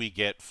range we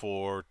get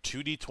for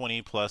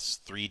 2d20 plus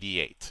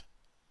 3d8.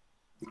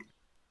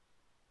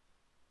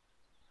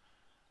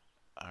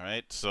 All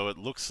right, so it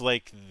looks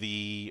like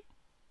the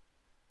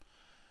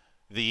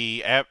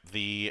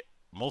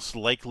most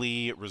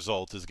likely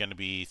result is going to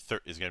be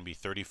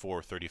 34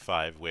 or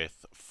 35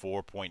 with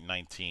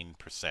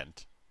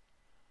 4.19%.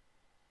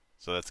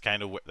 So that's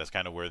kind of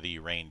where the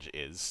range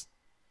is.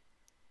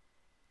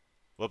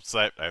 Whoops,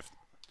 it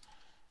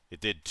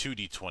did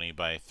 2d20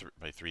 by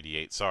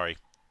 3d8. Sorry.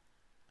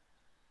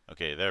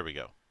 Okay, there we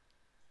go.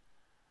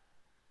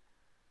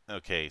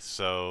 Okay,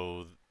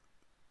 so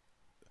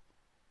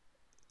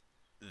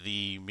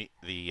the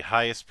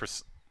highest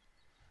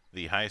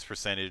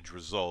percentage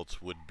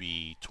result would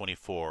be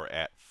 24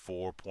 at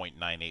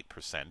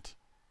 4.98%.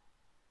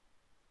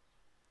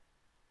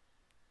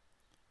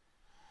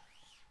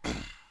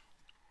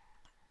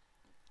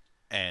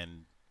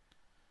 And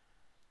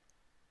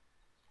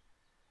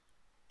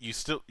you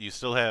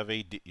still have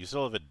a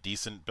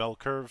decent bell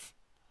curve.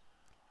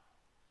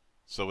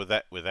 So with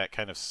that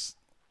kind of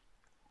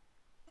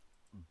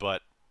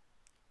but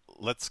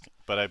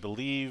I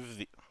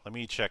believe let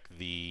me check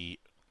the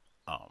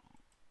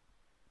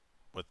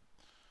what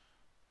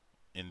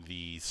in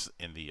the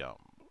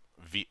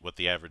what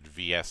the average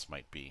VS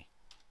might be.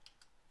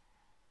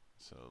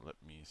 So let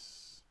me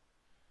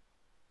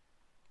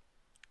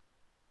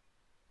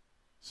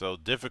so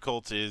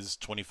difficult is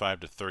 25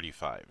 to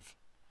 35.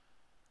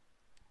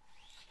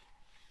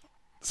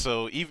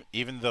 So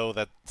even though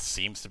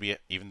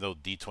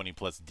D20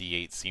 plus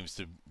D8 seems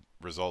to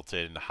result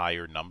in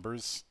higher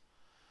numbers,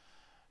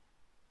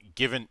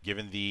 given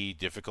the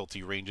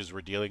difficulty ranges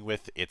we're dealing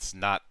with, it's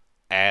not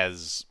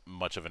as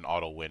much of an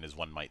auto win as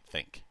one might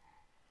think.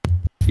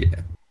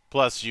 Yeah.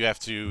 Plus, you have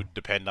to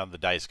depend on the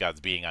dice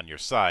gods being on your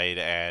side,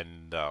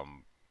 and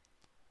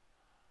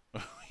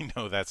we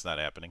know that's not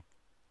happening.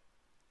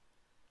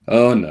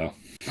 Oh no.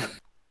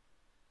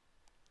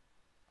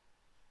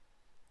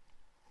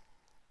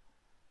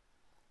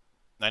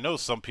 I know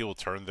some people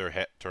turn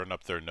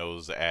up their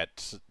nose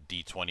at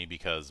D20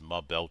 because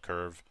bell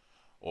curve,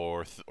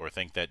 or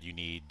think that you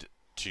need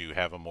to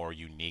have a more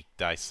unique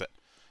die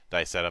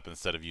setup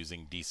instead of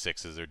using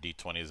D6s or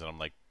D20s, and I'm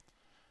like,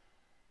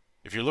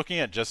 if you're looking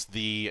at just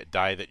the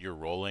die that you're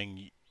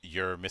rolling,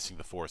 you're missing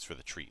the forest for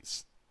the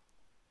trees.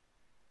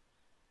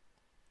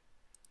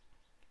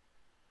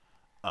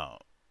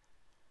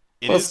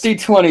 Plus,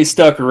 D20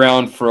 stuck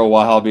around for a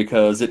while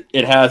because it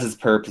has its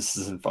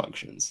purposes and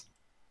functions.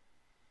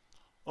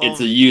 Well,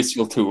 it's a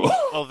useful tool.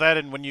 Well, that,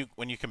 and when you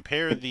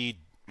compare the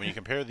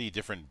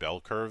different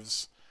bell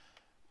curves,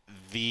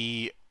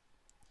 the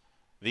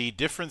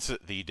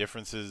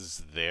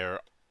differences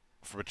there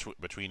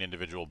between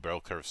individual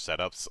bell curve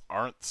setups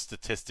aren't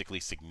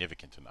statistically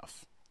significant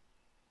enough.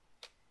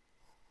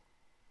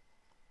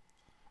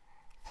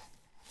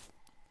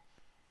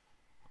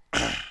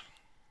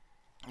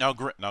 Now,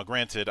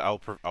 granted, I'll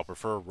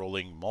prefer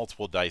rolling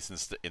multiple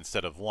dice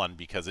instead of one,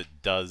 because it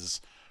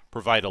does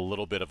provide a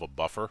little bit of a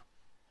buffer,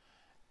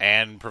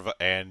 and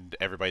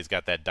everybody's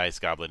got that dice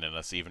goblin in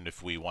us, even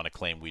if we want to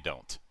claim we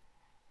don't.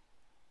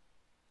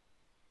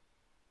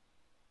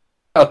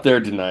 Out there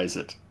denies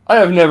it. I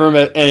have never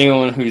met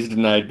anyone who's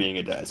denied being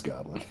a dice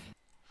goblin.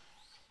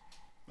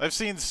 I've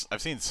seen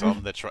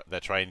some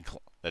that try and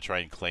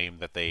claim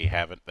that they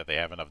have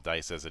enough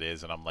dice as it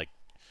is, and I'm like,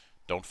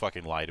 don't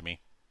fucking lie to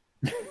me.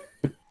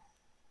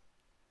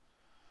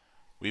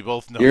 We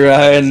both know you're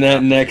eyeing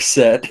that next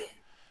set.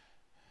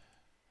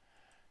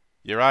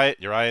 You're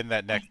eyeing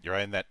that next. You're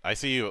eyeing that. I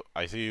see you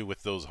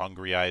with those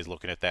hungry eyes,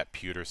 looking at that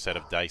pewter set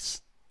of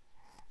dice.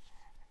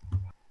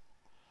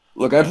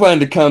 Look, I plan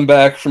to come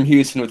back from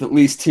Houston with at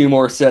least 2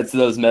 more sets of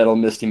those metal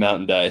Misty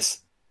Mountain dice.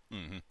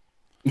 Mm-hmm.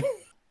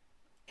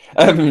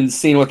 I haven't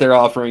seen what they're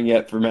offering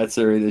yet for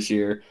Matsuri this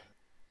year.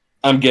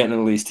 I'm getting at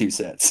least 2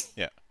 sets.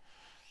 Yeah.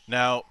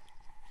 Now,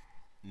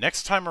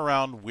 next time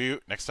around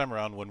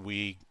when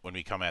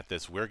we come at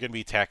this, we're going to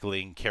be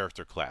tackling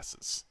character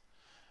classes.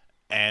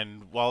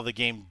 And while the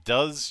game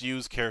does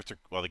use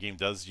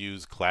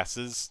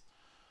classes,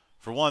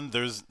 for one,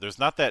 there's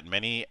not that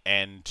many,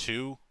 and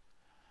two,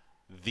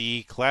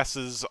 the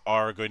classes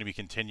are going to be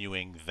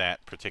continuing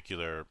that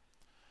particular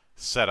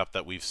setup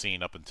that we've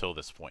seen up until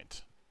this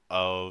point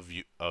of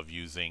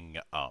using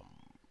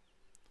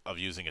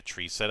a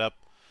tree setup.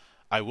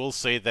 I will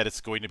say that it's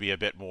going to be a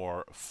bit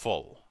more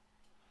full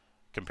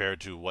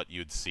compared to what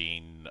you'd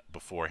seen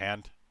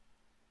beforehand.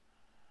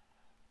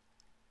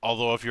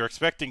 Although if you're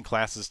expecting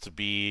classes to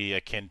be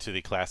akin to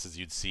the classes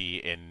you'd see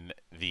in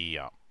the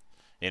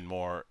in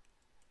more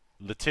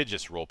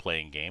litigious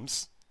role-playing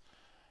games,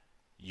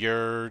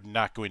 you're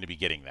not going to be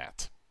getting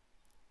that.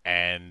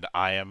 And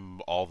I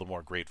am all the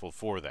more grateful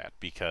for that,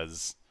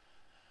 because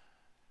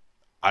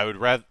I'd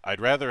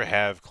rather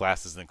have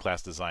classes and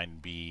class design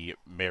be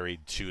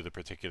married to the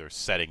particular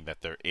setting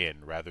that they're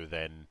in rather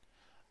than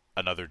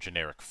another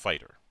generic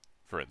fighter,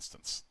 for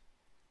instance.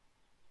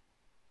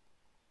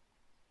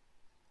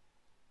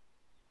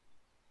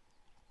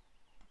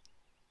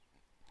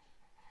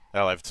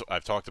 Well,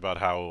 I've talked about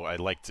how I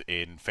liked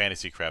in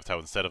Fantasycraft how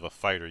instead of a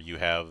fighter you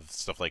have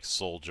stuff like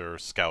soldier,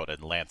 scout,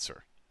 and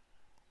lancer.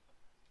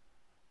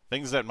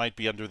 Things that might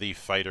be under the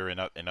fighter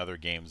in other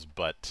games,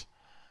 but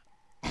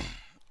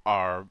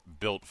are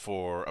built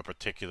for a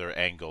particular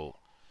angle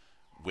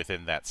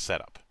within that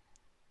setup.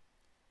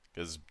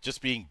 Because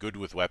just being good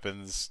with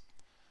weapons,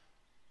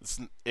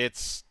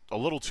 it's a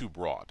little too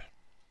broad.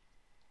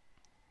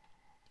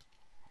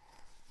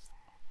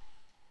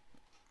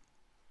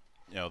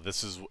 You know,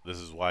 this is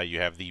why you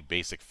have the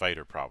basic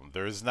fighter problem.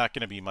 There is not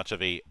going to be much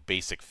of a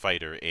basic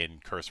fighter in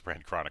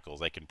Cursebrand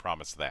Chronicles. I can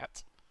promise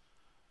that.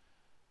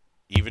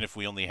 Even if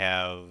we only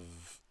have,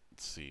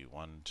 let's see,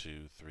 1,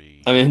 2,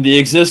 3. I mean, the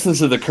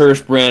existence of the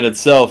Curse brand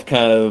itself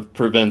kind of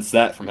prevents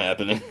that from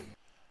happening.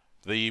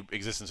 The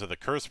existence of the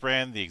Curse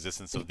brand, the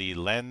existence of the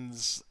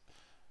lens,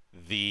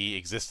 the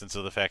existence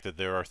of the fact that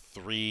there are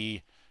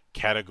 3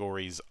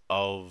 categories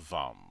of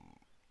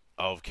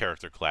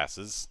character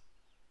classes: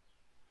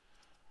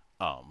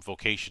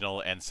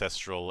 vocational,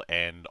 ancestral,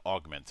 and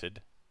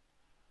augmented.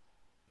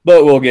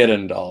 But we'll get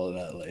into all of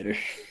that later.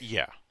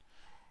 Yeah,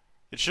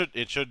 it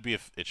should be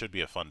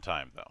a fun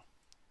time though.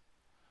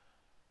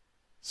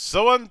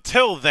 So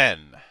until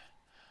then,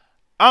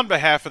 on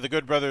behalf of the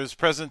good brothers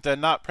present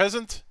and not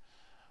present,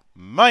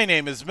 my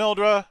name is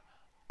Mildra.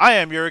 I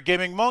am your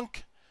gaming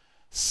monk.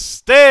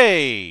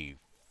 Stay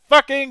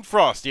fucking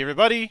frosty,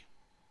 everybody.